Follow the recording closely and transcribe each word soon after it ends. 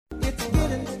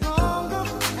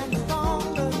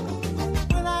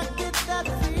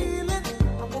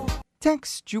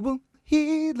Textual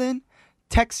healing.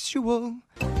 Textual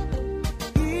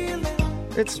healing.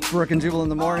 It's Brooke and Jubal in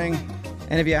the morning.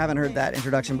 And if you haven't heard that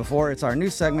introduction before, it's our new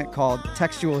segment called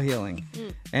Textual Healing.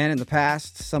 And in the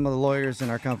past, some of the lawyers in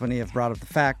our company have brought up the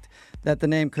fact that the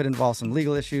name could involve some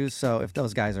legal issues. So if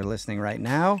those guys are listening right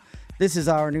now, this is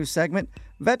our new segment,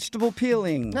 Vegetable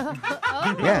Peeling.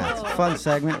 Yeah, it's a fun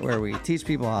segment where we teach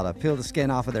people how to peel the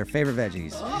skin off of their favorite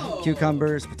veggies.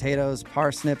 Cucumbers, potatoes,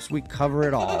 parsnips, we cover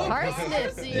it all.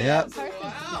 Parsnips. Yep. Parsnips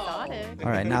exotic.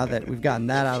 All right, now that we've gotten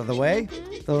that out of the way,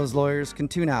 those lawyers can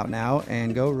tune out now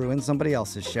and go ruin somebody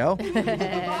else's show.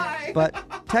 But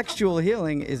textual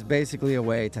healing is basically a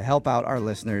way to help out our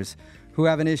listeners who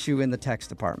have an issue in the text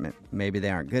department. Maybe they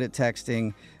aren't good at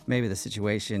texting. Maybe the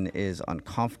situation is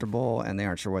uncomfortable and they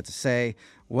aren't sure what to say.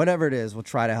 Whatever it is, we'll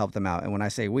try to help them out. And when I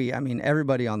say we, I mean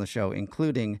everybody on the show,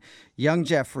 including young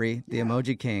Jeffrey, the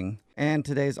Emoji King, and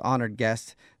today's honored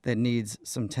guest that needs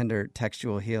some tender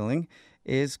textual healing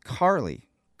is Carly.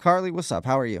 Carly, what's up?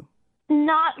 How are you?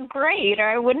 Not great, or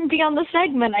I wouldn't be on the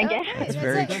segment, I guess. That's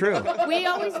very true. We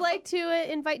always like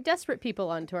to invite desperate people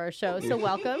onto our show, so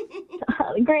welcome.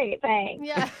 Great, thanks.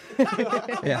 Yeah.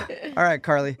 Yeah. All right,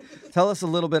 Carly, tell us a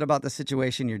little bit about the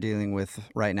situation you're dealing with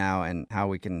right now and how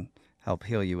we can help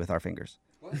heal you with our fingers.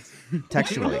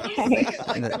 Textually.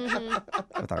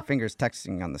 With our fingers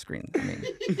texting on the screen. I mean,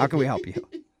 how can we help you?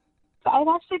 I've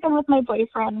actually been with my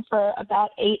boyfriend for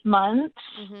about 8 months,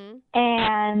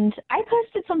 and I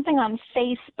posted something on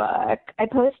Facebook. I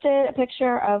posted a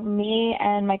picture of me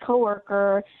and my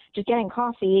coworker just getting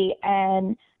coffee,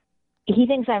 and he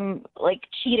thinks I'm, like,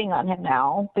 cheating on him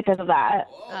now because of that.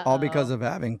 All because of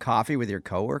having coffee with your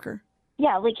coworker?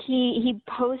 Yeah, like, he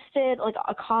posted, like,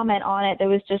 a comment on it that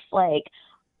was just, like,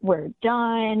 we're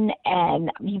done,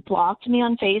 and he blocked me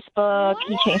on Facebook.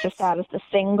 He changed his status to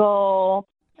single.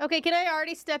 Okay, can I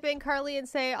already step in, Carly, and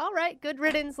say, all right, good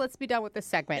riddance, let's be done with this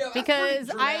segment?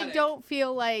 Because I don't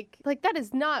feel like that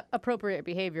is not appropriate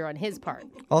behavior on his part.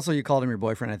 Also, you called him your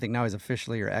boyfriend. I think now he's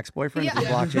officially your ex-boyfriend. Yeah. He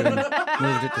blocked you and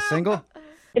moved it to single.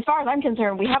 As far as I'm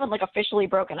concerned, we haven't, like, officially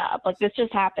broken up. Like, this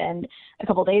just happened a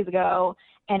couple days ago,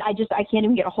 and I can't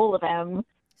even get a hold of him.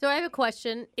 So I have a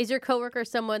question. Is your coworker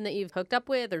someone that you've hooked up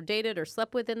with or dated or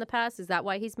slept with in the past? Is that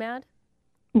why he's mad?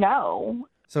 No.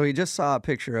 So he just saw a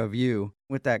picture of you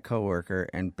with that coworker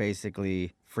and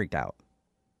basically freaked out.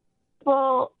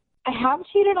 Well, I have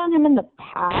cheated on him in the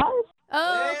past.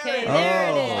 Okay, there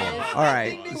it is. All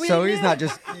right. So he's not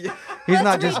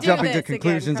just jumping to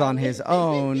conclusions on his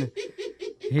own.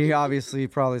 He obviously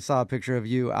probably saw a picture of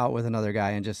you out with another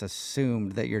guy and just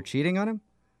assumed that you're cheating on him?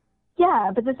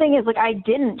 Yeah, but the thing is, like, I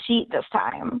didn't cheat this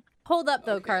time. Hold up,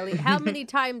 though, Carly. How many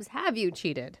times have you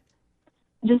cheated?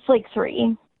 Just, like,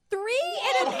 3. 3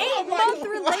 in an 8-month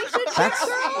relationship,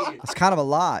 girl? That's kind of a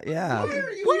lot, yeah.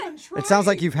 What? It sounds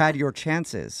like you've had your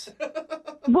chances.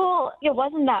 Well, it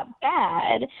wasn't that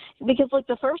bad because, like,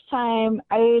 the first time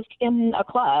I was in a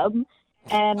club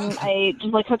and I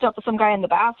just, like, hooked up with some guy in the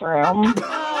bathroom.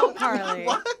 Oh, Carly.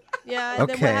 Yeah, and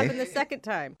then what happened the second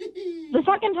time? The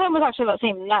second time was actually that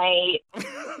same night.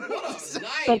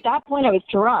 But at that point I was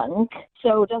drunk,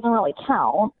 so it doesn't really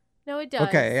count. No, it does.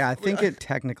 Okay, yeah, I think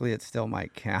it still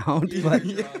might count, but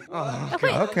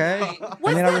okay.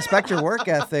 Was I respect your work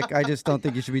ethic. I just don't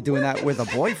think you should be doing that with a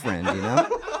boyfriend, you know?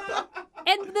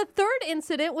 And the third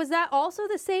incident, was that also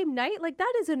the same night? Like,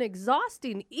 that is an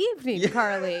exhausting evening,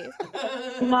 Carly.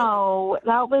 No,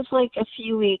 that was, like, a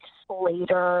few weeks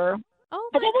later. Oh,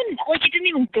 but it didn't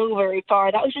even go very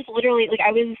far. That was just literally, like,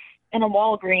 I was in a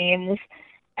Walgreens,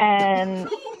 and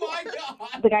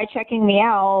the guy checking me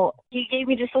out, he gave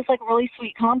me just this, like, really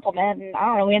sweet compliment, and I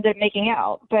don't know, we ended up making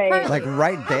out. But like,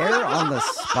 right there on the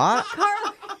spot?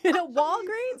 Carly, in a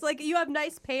Walgreens? Like, you have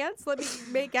nice pants? Let me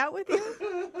make out with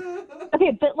you?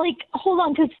 Okay, but, like, hold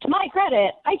on, because to my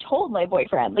credit, I told my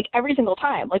boyfriend, like, every single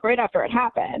time, like, right after it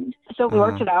happened. So we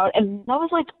worked it out, and that was,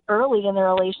 like, early in the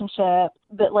relationship,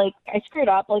 but, like, I screwed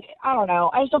up. Like, I don't know.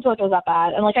 I just don't feel like it was that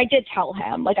bad. And, like, I did tell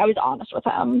him. Like, I was honest with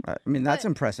him. I mean, that's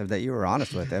impressive that you were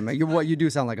honest with him. You do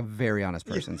sound like a very honest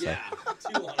person. So.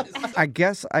 Too honest. I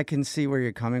guess I can see where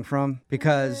you're coming from,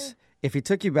 because if he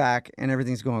took you back and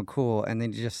everything's going cool and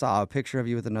then you just saw a picture of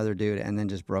you with another dude and then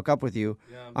just broke up with you,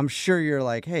 I'm sure you're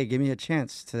like, hey, give me a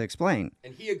chance to explain.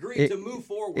 And he agreed to move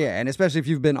forward. Yeah, and especially if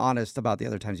you've been honest about the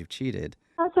other times you've cheated.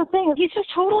 That's the thing. He's just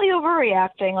totally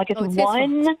overreacting. Like, it's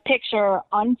one picture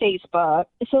on Facebook.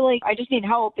 So, like, I just need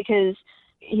help because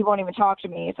he won't even talk to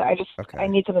me. So I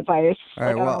need some advice. All right,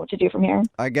 I don't know what to do from here.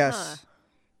 I guess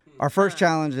our first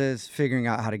challenge is figuring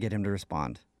out how to get him to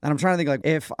respond. And I'm trying to think, like,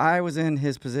 if I was in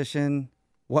his position,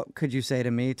 what could you say to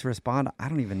me to respond? I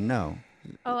don't even know.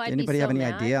 Oh, I'd Anybody be so have any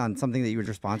mad. idea on something that you would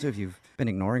respond to if you've been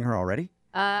ignoring her already?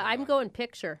 I'm going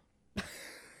picture.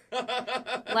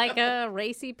 Like a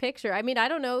racy picture. I mean, I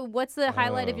don't know. What's the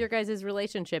highlight of your guys'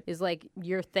 relationship? Is like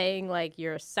your thing, like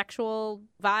your sexual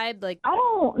vibe? Like, I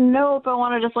don't know if I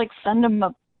want to just like send him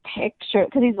a picture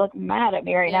because he's like mad at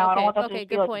me right now. I don't want that to just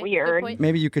be like Good weird. point.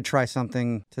 Maybe you could try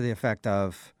something to the effect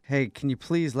of, hey, can you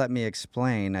please let me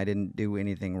explain? I didn't do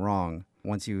anything wrong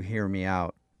once you hear me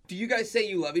out. Do you guys say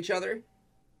you love each other?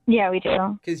 Yeah, we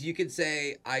do. Because you could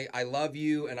say, I love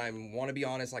you, and I want to be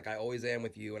honest, like I always am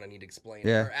with you, and I need to explain.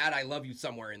 Yeah. Or add I love you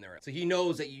somewhere in there. So he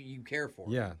knows that you care for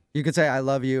him. Yeah. You could say, I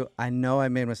love you. I know I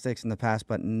made mistakes in the past,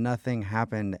 but nothing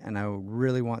happened, and I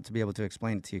really want to be able to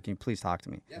explain it to you. Can you please talk to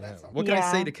me? Yeah, that's What can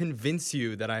I say Yeah. to convince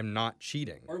you that I'm not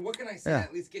cheating? Or what can I say Yeah. to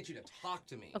at least get you to talk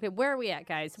to me? Okay, where are we at,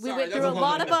 guys? We Sorry, went that's through a a whole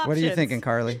lot of nother- options. What are you thinking,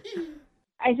 Carly?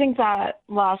 I think that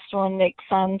last one makes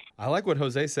sense. I like what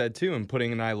Jose said too, and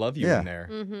putting an I love you Yeah. in there.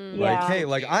 Mm-hmm. Like, Yeah. hey,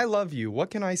 like I love you. What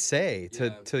can I say Yeah.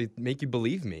 to make you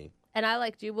believe me? And I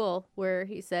like Jubal, where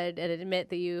he said and admit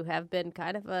that you have been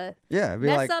kind of a Yeah, it'd be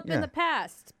mess like, up yeah, in the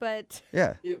past, but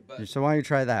yeah. Yeah, but So why don't you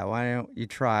try that? Why don't you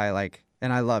try like,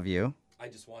 and I love you? I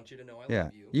just want you to know I Yeah.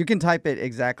 love you. You can type it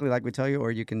exactly like we tell you, or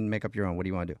you can make up your own. What do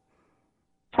you want to do?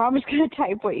 So I'm just gonna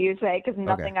type what you say because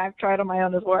nothing I've tried on my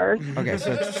own has worked. Okay,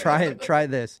 so try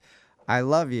this. I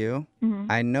love you. Mhm.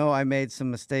 I know I made some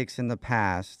mistakes in the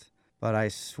past, but I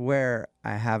swear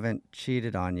I haven't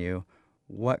cheated on you.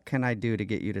 What can I do to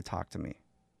get you to talk to me?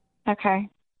 Okay,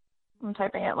 I'm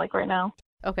typing it like right now.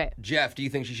 okay. Jeff, do you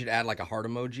think she should add like a heart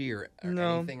emoji or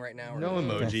No. anything right now? Or No It's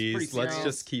pretty emojis. Let's serious?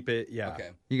 just keep it. Yeah.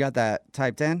 Okay. You got that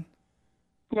typed in?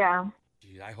 Yeah.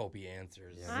 Dude, I hope he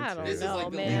answers. I don't this know, is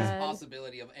like the man. least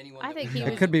possibility of anyone. I that think we he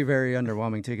know. It could be very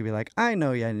underwhelming too. It could be like, I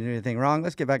know you didn't do anything wrong.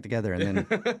 Let's get back together, and then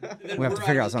And then we have to we're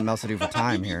figure out out of something else to do for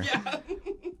time here. Yeah. All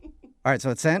right, so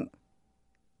it's sent.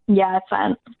 Yeah, it's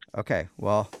sent. Okay,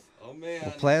 well, Oh man.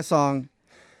 we'll play a song,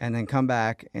 and then come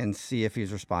back and see if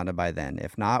he's responded by then.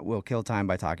 If not, we'll kill time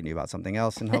by talking to you about something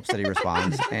else in hopes that he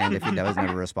responds. And if he does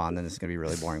never respond, then it's gonna be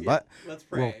really boring. But Let's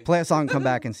we'll pray. play a song, come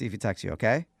back, and see if he texts you.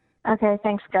 Okay? Okay,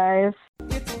 thanks, guys.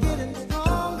 It's getting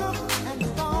stronger and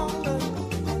stronger.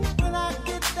 When I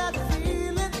get that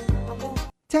feeling, I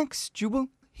want textual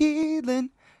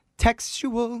healing,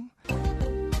 textual.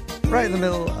 Right in the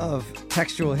middle of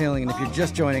textual healing, and if you're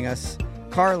just joining us,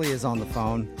 Carly is on the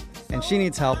phone, and she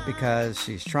needs help because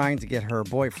she's trying to get her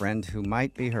boyfriend, who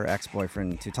might be her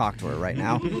ex-boyfriend, to talk to her right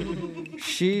now.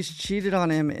 She's cheated on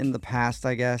him in the past,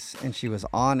 I guess, and she was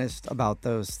honest about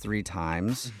those 3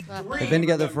 times. They've been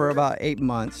together for about 8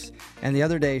 months, and the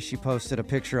other day she posted a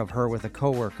picture of her with a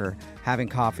coworker having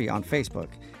coffee on Facebook.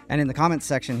 And in the comments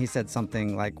section, he said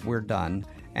something like, "We're done,"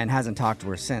 and hasn't talked to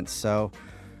her since. So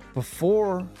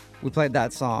before we played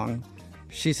that song,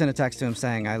 she sent a text to him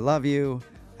saying, I love you.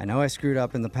 I know I screwed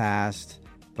up in the past,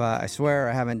 but I swear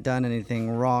I haven't done anything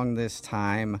wrong this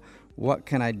time. What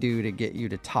can I do to get you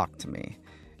to talk to me?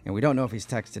 And we don't know if he's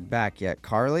texted back yet.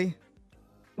 Carly,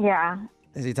 Yeah,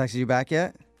 has he texted you back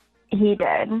yet? he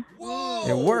did. Whoa.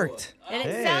 It worked. And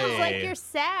it sounds like Hey. you're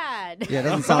sad. Yeah, it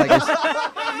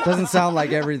doesn't sound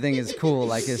like everything is cool.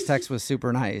 Like his text was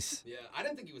super nice. Yeah, I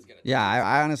didn't think he was gonna. Yeah,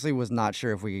 I honestly was not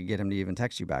sure if we could get him to even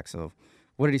text you back. So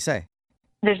what did he say?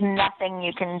 There's nothing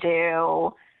you can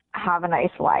do. Have a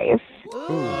nice life.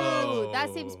 Ooh, that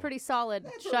seems pretty solid.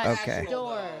 Shut Okay. the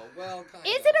door. Well, kind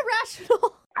Is it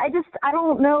irrational? I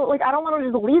don't know, like, I don't want to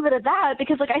just leave it at that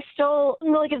because, like, I still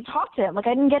really get to talk to him. Like, I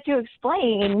didn't get to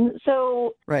explain.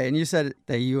 So, Right, and you said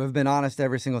that you have been honest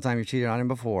every single time you cheated on him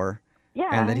before, yeah.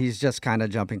 and that he's just kind of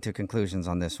jumping to conclusions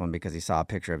on this one because he saw a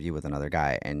picture of you with another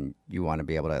guy, and you want to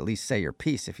be able to at least say your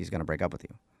piece if he's going to break up with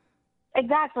you.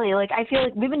 Exactly. Like, I feel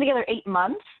like we've been together 8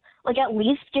 months. Like, at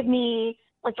least give me,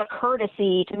 like, the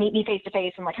courtesy to meet me face to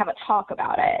face and, like, have a talk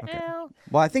about it. Well,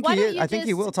 Well, I think Why he don't is. you I think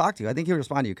he just- will talk to you. I think he'll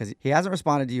respond to you because he hasn't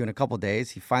responded to you in a couple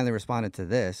days. He finally responded to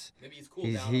this. Maybe he's cooled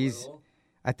He's- down he's- a little.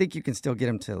 I think you can still get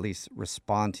him to at least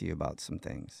respond to you about some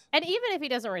things. and even if he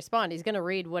doesn't respond, he's going to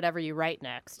read whatever you write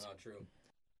next. Not true.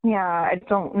 Yeah, I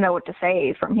don't know what to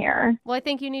say from here. Well, I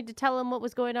think you need to tell him what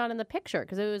was going on in the picture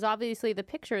because it was obviously the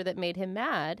picture that made him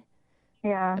mad.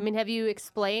 Yeah. I mean, have you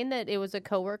explained that it was a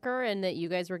coworker and that you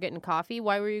guys were getting coffee?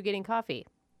 Why were you getting coffee?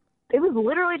 It was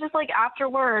literally just, like, after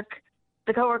work,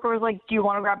 the coworker was like, do you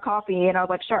want to grab coffee? And I was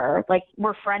like, sure. Like,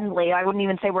 we're friendly. I wouldn't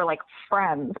even say we're, like,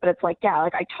 friends. But it's like, yeah,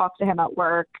 like, I talked to him at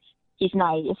work. He's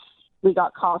nice. We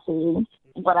got coffee.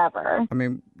 Whatever. I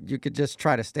mean, you could just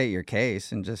try to state your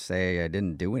case and just say I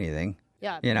didn't do anything.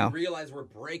 Yeah. You know? Realize we're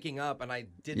breaking up and I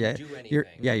didn't Yeah, do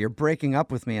anything. you're breaking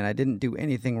up with me and I didn't do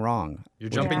anything wrong. You're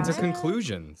jumping to Yeah.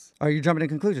 conclusions. Are you jumping to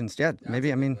conclusions? Yeah,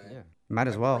 maybe. I mean, Absolutely. Might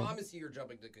as I well. promise you, you're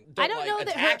jumping to conclusions. I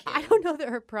don't know that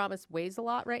her promise weighs a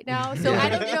lot right now, so I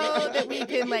don't know that we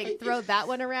can like throw that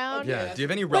one around. Yeah. Do you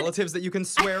have any relatives that you can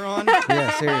swear on?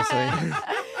 Yeah, seriously.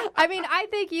 I mean, I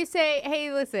think you say,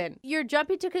 hey, listen, you're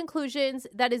jumping to conclusions.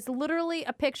 That is literally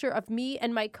a picture of me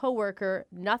and my coworker,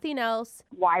 nothing else.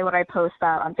 Why would I post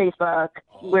that on Facebook?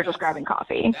 We're just grabbing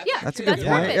coffee. Yeah, That's a good point.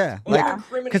 perfect. Yeah. Yeah.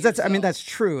 Because that's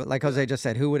true. Like Jose just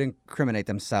said, who would incriminate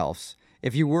themselves?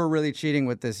 If you were really cheating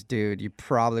with this dude, you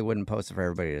probably wouldn't post it for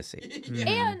everybody to see.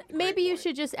 And maybe you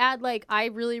should just add, like, I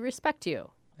really respect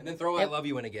you. And then throw I love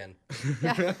you in again.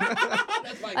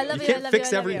 I love You you, I can't love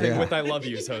fix you, I love everything you. with I love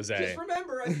yous, Jose. Just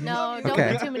remember, I No, love you. don't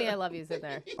Okay. put too many I love yous in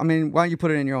there. I mean, why don't you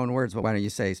put it in your own words, but why don't you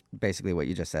say basically what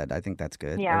you just said? I think that's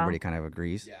good. Yeah. Everybody kind of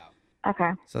agrees. Yeah.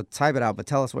 Okay. So type it out, but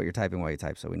tell us what you're typing while you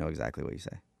type so we know exactly what you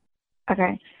say.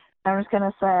 Okay. I'm just going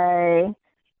to say,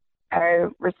 I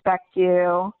respect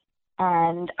you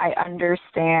and I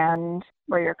understand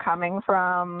where you're coming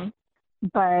from,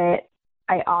 but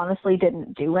I honestly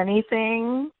didn't do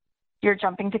anything. You're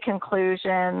jumping to conclusions.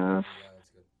 Yeah, that's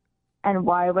good. And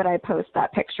why would I post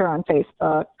that picture on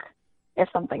Facebook if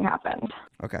something happened?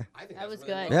 Okay. I think That that's was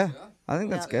really good. Yeah, nice, I think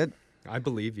that's Yeah. good. I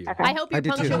believe you. Okay. I hope I your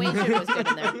do too. punctuation was good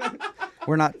in there.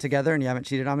 We're not together and you haven't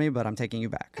cheated on me, but I'm taking you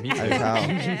back. Me That too. is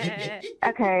how-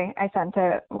 Okay, I sent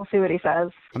it. We'll see what he says.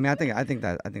 I mean, I think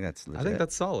that's legit. I think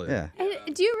that's solid. Yeah.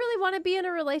 Do you really want to be in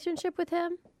a relationship with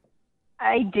him?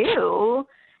 I do,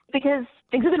 because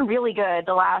things have been really good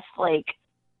the last,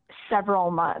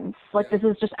 several months. This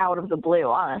is just out of the blue,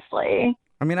 honestly.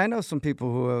 I mean, I know some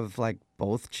people who have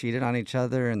both cheated on each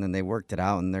other and then they worked it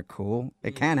out and they're cool.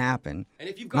 It can happen. And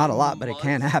if you've got Not a lot, but it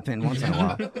can months- happen once in a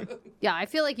while. Yeah, I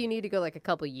feel like you need to go a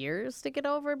couple years to get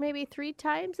over maybe 3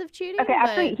 times of cheating. Okay,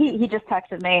 actually, but... he just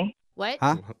texted me. What?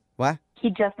 Huh? What? He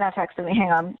just now texted me.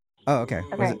 Hang on. Oh, okay.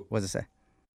 Okay. What does it say?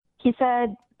 He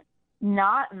said,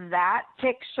 not that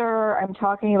picture. I'm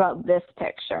talking about this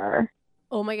picture.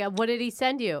 Oh my God, what did he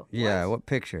send you? Yeah, what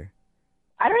picture?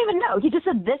 I don't even know. He just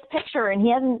said this picture, and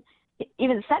he hasn't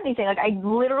even said anything. I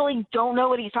literally don't know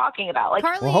what he's talking about.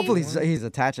 Carly, Well, hopefully he's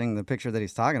attaching the picture that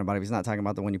he's talking about if he's not talking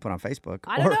about the one you put on Facebook.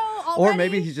 I don't know, Or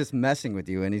maybe already. he's just messing with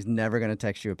you and he's never going to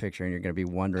text you a picture and you're going to be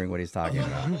wondering what he's talking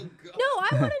about. No, I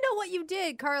want to know what you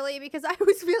did, Carly, because I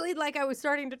was feeling like I was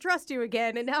starting to trust you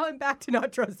again, and now I'm back to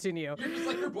not trusting you. You're just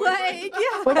like your boyfriend.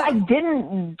 Yeah. I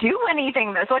didn't do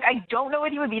anything, though. So, I don't know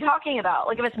what he would be talking about.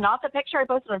 If it's not the picture I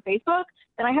posted on Facebook,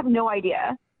 then I have no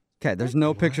idea. Okay, there's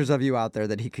no pictures of you out there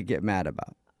that he could get mad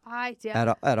about.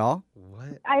 At all?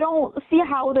 What? I don't see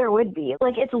how there would be.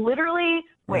 It's literally...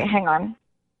 Wait, hang on.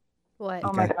 What?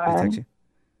 Oh, my Okay, God. I'll text you.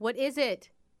 What is it?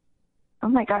 Oh,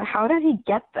 my God. How did he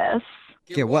get this?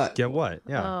 Get what? Get what?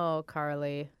 Yeah. Oh,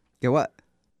 Carly. Get what?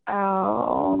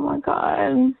 Oh, my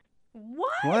God.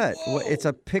 What? What? It's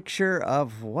a picture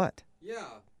of what? Yeah.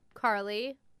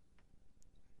 Carly.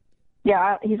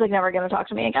 Yeah, he's never going to talk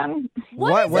to me again.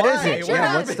 What is the it? picture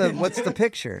Yeah, of? what's the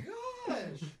picture?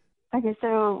 Okay,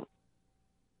 so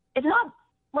it's not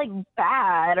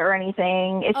bad or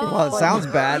anything. It's just Well, it sounds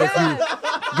bad if Yeah.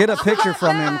 you get a picture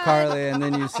from him, Carly, and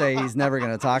then you say he's never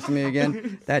going to talk to me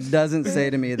again. That doesn't say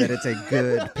to me that it's a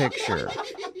good picture.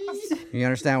 You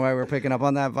understand why we're picking up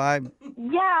on that vibe?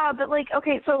 Yeah, but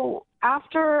okay, so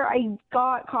after I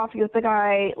got coffee with the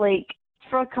guy,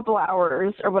 for a couple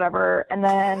hours or whatever, and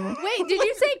then Wait, did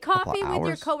you say coffee with your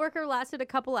hours? coworker lasted a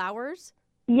couple hours?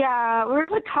 yeah, we were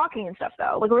talking and stuff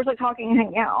though. We were talking and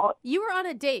hanging out. You were on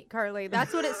a date, Carly.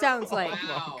 That's what it sounds like.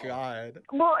 Wow. God.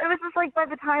 Well, it was just by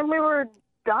the time we were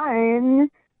done,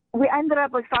 we ended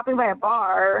up stopping by a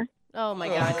bar. Oh my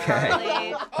God,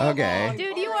 Okay. Carly. Okay.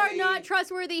 Dude, you are not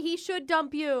trustworthy. He should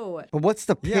dump you. But what's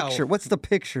the Yeah. picture? What's the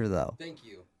picture, though? Thank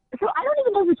you. So I don't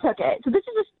even know who took it. So this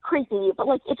is just crazy, but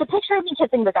it's a picture of me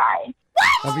kissing the guy.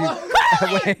 Of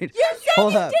you... Wait. You said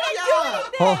Hold you up.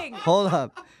 didn't do anything. Hold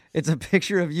up. It's a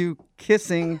picture of you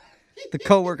kissing the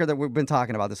coworker that we've been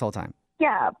talking about this whole time.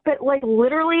 Yeah, but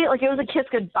literally, it was a kiss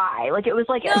goodbye. It was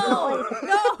No,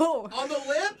 no. On the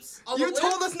lips? On the You lips?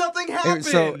 told us nothing happened.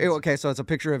 Okay, so it's a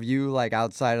picture of you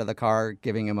outside of the car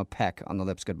giving him a peck on the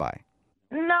lips goodbye.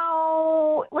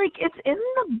 no, it's in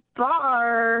the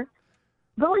bar.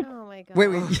 But Oh my God.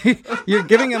 Wait, you're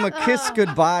giving him a kiss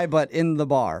goodbye, but in the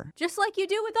bar. Just like you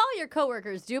do with all your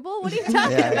coworkers, Jubal. What are you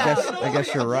talking Yeah, about? I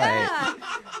guess you're right. Yeah.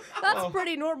 That's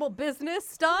pretty normal business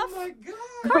stuff. Oh my God.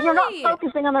 but you're not Carly.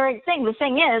 focusing on the right thing. The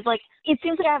thing is, it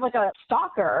seems like I have a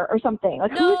stalker or something. No,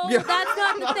 who's that's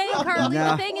not the thing, Carly.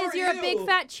 No. The thing is you're a big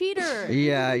fat cheater.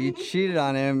 Yeah, you cheated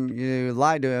on him, you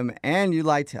lied to him, and you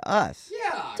lied to us.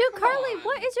 Yeah. Dude, come Carly, on.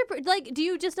 what is your do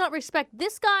you just not respect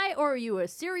this guy, or are you a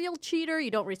serial cheater? You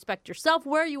don't respect yourself.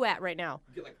 Where are you at right now?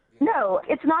 Get, No,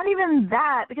 it's not even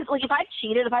that. Because, like, if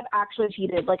I've actually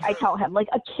cheated, like, I tell him, like,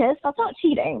 a kiss, that's not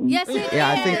cheating. Yes, it is. Yeah,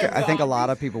 I think a lot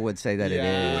of people would say that it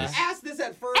is. Ask this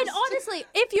at first. And honestly,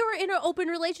 if you're in an open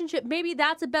relationship, maybe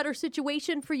that's a better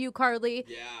situation for you, Carly.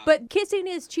 Yeah. But kissing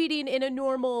is cheating in a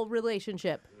normal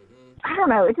relationship. I don't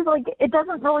know. It's just, like, it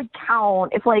doesn't really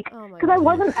count. It's, like, Oh my because I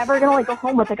wasn't ever going to, like, go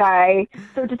home with a guy,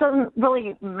 so it just doesn't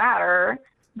really matter.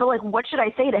 But, like, what should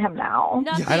I say to him now?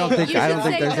 Nothing. I don't think You should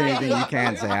say there's nothing. anything you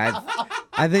can say.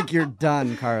 I think you're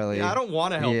done, Carly. Yeah, I don't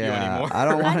want to help you anymore. I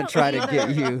don't want to don't try to either. get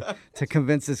you to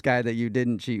convince this guy that you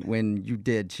didn't cheat when you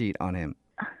did cheat on him.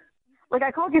 Like,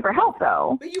 I called you for help,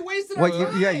 though. But you wasted Well,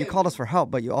 our time. you called us for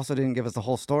help, but you also didn't give us the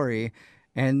whole story.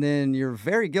 And then you're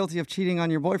very guilty of cheating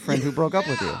on your boyfriend who broke up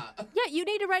with you. Yeah, you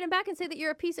need to write him back and say that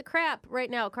you're a piece of crap right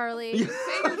now, Carly. Say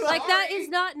you're Like, that sorry. is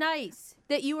not nice.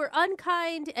 That you were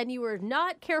unkind and you were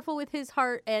not careful with his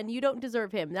heart and you don't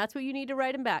deserve him. That's what you need to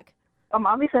write him back. I'm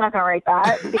obviously not going to write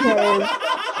that because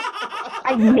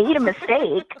I made a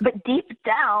mistake. But deep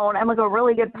down, I'm, like, a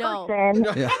really good No. person.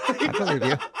 Yeah, I believe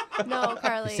you. No,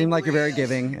 Carly. You seem like you're very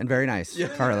giving and very nice,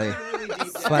 Carly. Really deep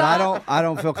down. But I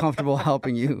don't feel comfortable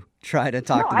helping you try to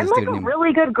talk No, to I'm this like dude a anymore.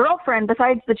 really good girlfriend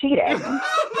besides the cheating.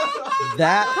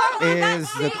 That Carly, is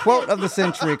that's the it. quote of the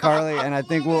century, Carly, and I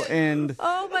think we'll end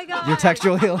Oh my God. your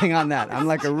textual healing on that. I'm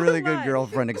like a really good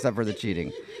girlfriend except for the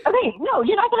cheating. Okay, no,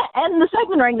 you're not going to end the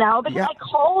segment right now because Yeah. I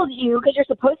called you because you're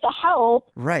supposed to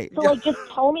help. Right. So, like, just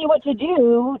tell me what to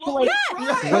do to, like,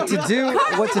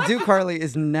 What to do, Carly,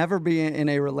 is never be in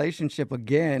a relationship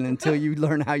again until you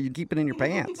learn how you keep it in your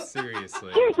pants.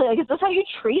 Seriously. seriously, like, is this how you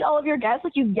treat all of your guests?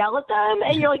 Like, you yell at them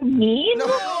and you're, like, mean?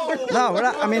 No, we're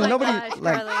not. I mean, Oh my nobody gosh,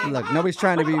 like Carly. look. Nobody's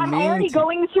trying to be I'm mean. already to-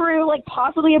 going through, like,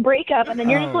 possibly a breakup, and then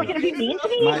you're just, Oh. like, going to be mean to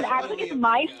me My- and act like it's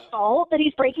my fault that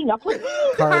he's breaking up with me?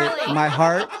 Carly, Carly.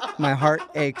 my heart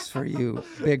aches for you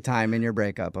big time in your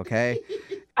breakup. Okay.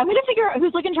 I'm going to figure out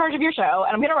who's, like, in charge of your show,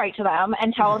 and I'm going to write to them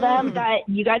and tell them that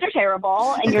you guys are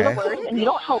terrible and you're the Okay. worst and you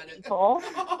don't help people.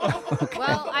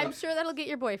 Well, I'm sure that'll get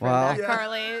your boyfriend Well- back,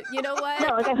 Carly. You know what?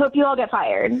 No, like, I hope you all get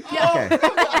fired. Yeah. Okay.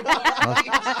 Well,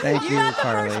 thank You're you, not the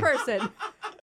Carly. first person.